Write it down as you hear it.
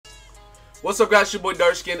What's up, guys? It's your boy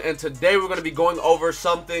Darkskin, and today we're going to be going over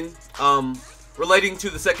something relating to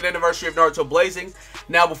the second anniversary of Naruto Blazing.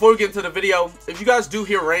 Now, before we get into the video, if you guys do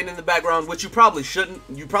hear rain in the background, which you probably shouldn't,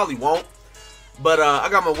 you probably won't, but I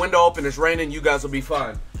got my window open, it's raining, you guys will be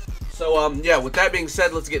fine. So, yeah, with that being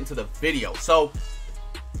said, let's get into the video. So,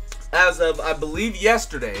 as of, I believe,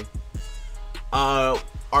 yesterday, our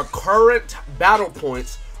current battle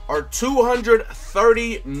points are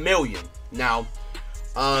 230 million. Now,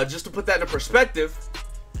 just to put that into perspective,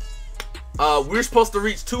 we're supposed to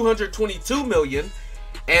reach 222 million,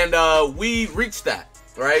 and we reached that,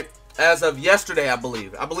 right? As of yesterday, I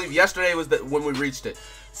believe. I believe yesterday was when we reached it.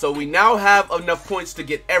 So we now have enough points to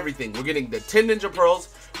get everything. We're getting the 10 Ninja Pearls.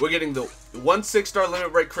 We're getting the 1 6-star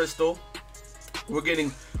Limit Break Crystal. We're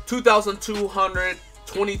getting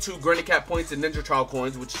 2,222 Granny Cat points and Ninja Trial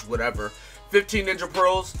coins, which is whatever. 15 Ninja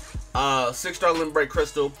Pearls, 6-star Limit Break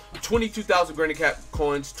Crystal, 22,000 Granny Cat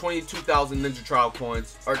coins, 22,000 Ninja Trial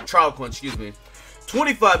coins, or Trial coins, excuse me,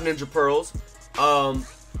 25 Ninja Pearls,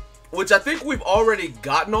 which I think we've already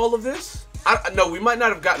gotten all of this. No, we might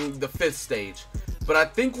not have gotten the 5th stage, but I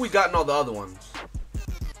think we gotten all the other ones.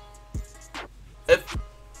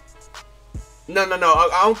 No,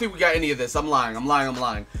 I don't think we got any of this. I'm lying. I'm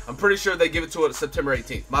pretty sure they give it to us September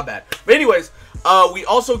 18th. My bad. But anyways, we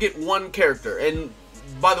also get one character, and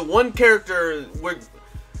by the one character,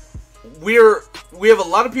 we have a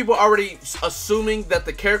lot of people already assuming that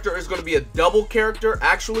the character is going to be a double character,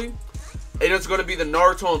 actually, and it's going to be the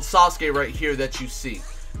Naruto and Sasuke right here that you see.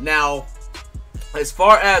 Now, as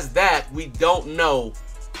far as that, we don't know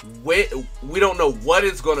what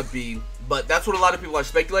it's going to be, but that's what a lot of people are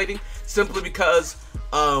speculating. Simply because,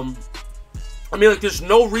 I mean, like, there's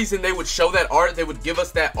no reason they would show that art. They would give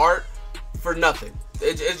us that art for nothing.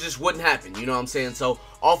 It just wouldn't happen, you know what I'm saying? So,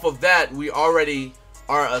 off of that, we already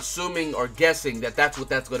are assuming or guessing that that's what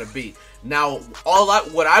that's going to be. Now,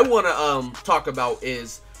 what I want to talk about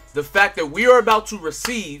is the fact that we are about to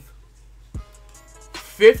receive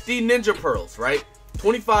 50 Ninja Pearls, right?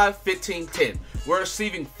 25, 15, 10. We're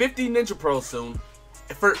receiving 50 Ninja Pearls soon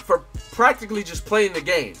for practically just playing the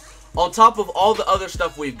game. On top of all the other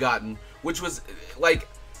stuff we've gotten, which was, like,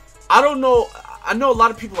 I don't know, I know a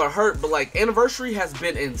lot of people are hurt, but, like, Anniversary has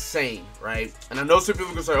been insane, right? And I know some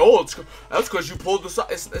people can say, oh, that's because you pulled the,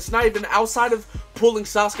 it's not even outside of pulling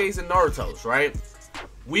Sasuke's and Naruto's, right?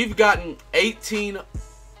 We've gotten 19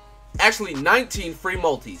 free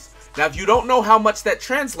multis. Now, if you don't know how much that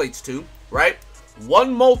translates to, right,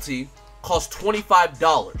 one multi costs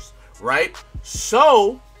 $25, right?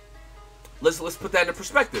 So, let's put that into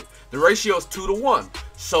perspective. The ratio is 2 to 1.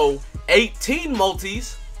 So 18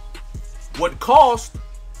 multis would cost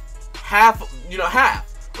half,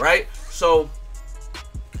 right? So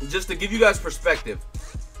just to give you guys perspective,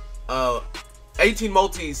 18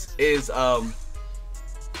 multis is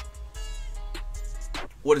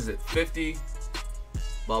what is it? 50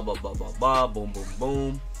 blah blah blah blah blah boom boom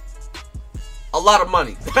boom. A lot of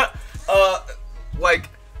money. Like,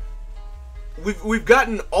 We've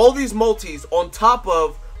gotten all these multis on top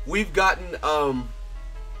of we've gotten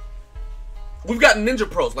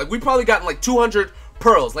Ninja Pearls. Like, we've probably gotten like 200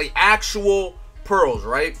 pearls, like actual pearls,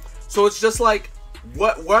 right? So it's just like,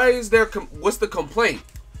 what's the complaint?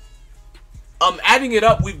 Adding it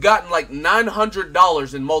up, we've gotten like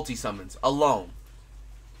 $900 in multi summons alone,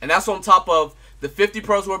 and that's on top of the 50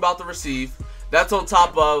 pearls we're about to receive. That's on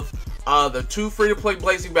top of the 2 free-to-play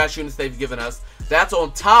Blazing Bash units they've given us. That's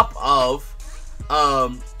on top of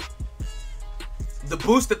the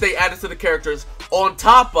boost that they added to the characters, on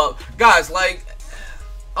top of, guys, like,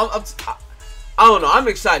 I don't know, I'm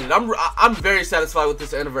excited. I'm very satisfied with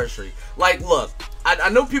this anniversary. Like, look, I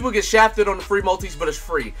know people get shafted on the free multis, but it's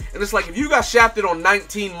free, and it's like, if you got shafted on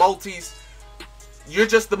 19 multis, you're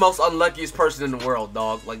just the most unluckiest person in the world,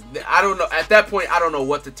 dog. Like, I don't know, at that point, I don't know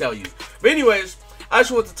what to tell you. But anyways, I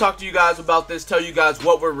just want to talk to you guys about this, tell you guys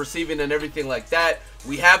what we're receiving and everything like that.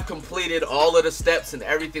 We have completed all of the steps and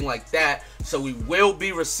everything like that, so we will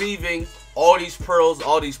be receiving all these pearls,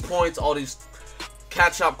 all these points, all these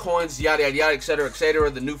cat shop coins, yada yada yada, etc.,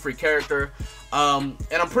 the new free character. And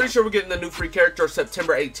I'm pretty sure we're getting the new free character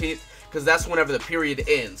September 18th, because that's whenever the period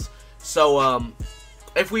ends. So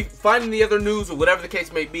if we find any other news or whatever the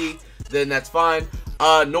case may be, then that's fine.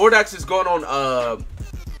 Nordax is going on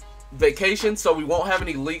vacation, so we won't have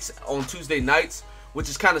any leaks on Tuesday nights, which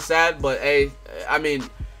is kind of sad, but hey, I mean,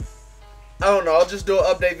 I don't know, I'll just do an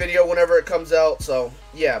update video whenever it comes out. So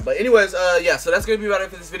yeah, but anyways, yeah, so that's gonna be about it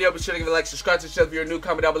for this video. Be sure to give it a like, subscribe to the channel if you're new,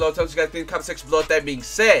 comment down below, tell us what you guys think in the comment section below. With that being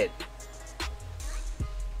said,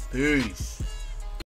 peace.